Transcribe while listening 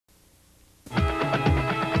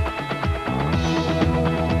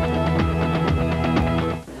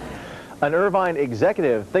An Irvine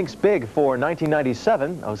executive thinks big for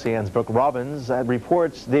 1997. OCN's Brooke Robbins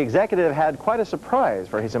reports the executive had quite a surprise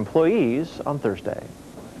for his employees on Thursday.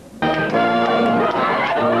 It's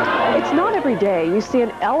not every day you see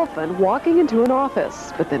an elephant walking into an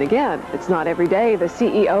office. But then again, it's not every day the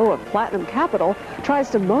CEO of Platinum Capital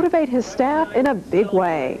tries to motivate his staff in a big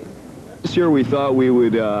way. This year we thought we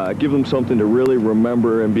would give them something to really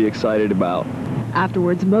remember and be excited about.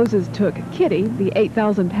 Afterwards, Moses took Kitty, the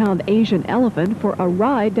 8,000-pound Asian elephant, for a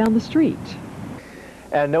ride down the street.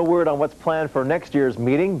 And no word on what's planned for next year's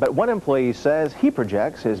meeting, but one employee says he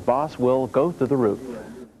projects his boss will go through the roof.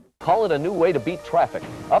 Call it a new way to beat traffic.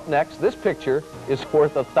 Up next, this picture is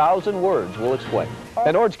worth 1,000 words. We'll explain.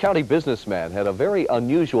 An Orange County businessman had a very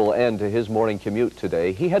unusual end to his morning commute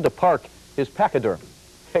today. He had to park his pachyderm.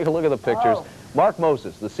 Take a look at the pictures. Mark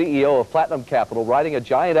Moses, the CEO of Platinum Capital, riding a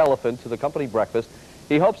giant elephant to the company breakfast.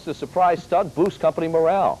 He hopes the surprise stunt boosts company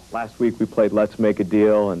morale. Last week we played Let's Make a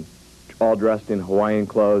Deal and all dressed in Hawaiian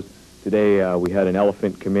clothes. Today we had an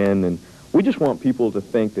elephant come in, and we just want people to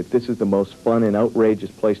think that this is the most fun and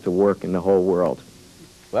outrageous place to work in the whole world.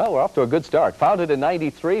 Well, we're off to a good start. Founded in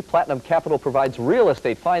 '93, Platinum Capital provides real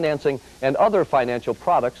estate financing and other financial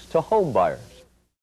products to home buyers.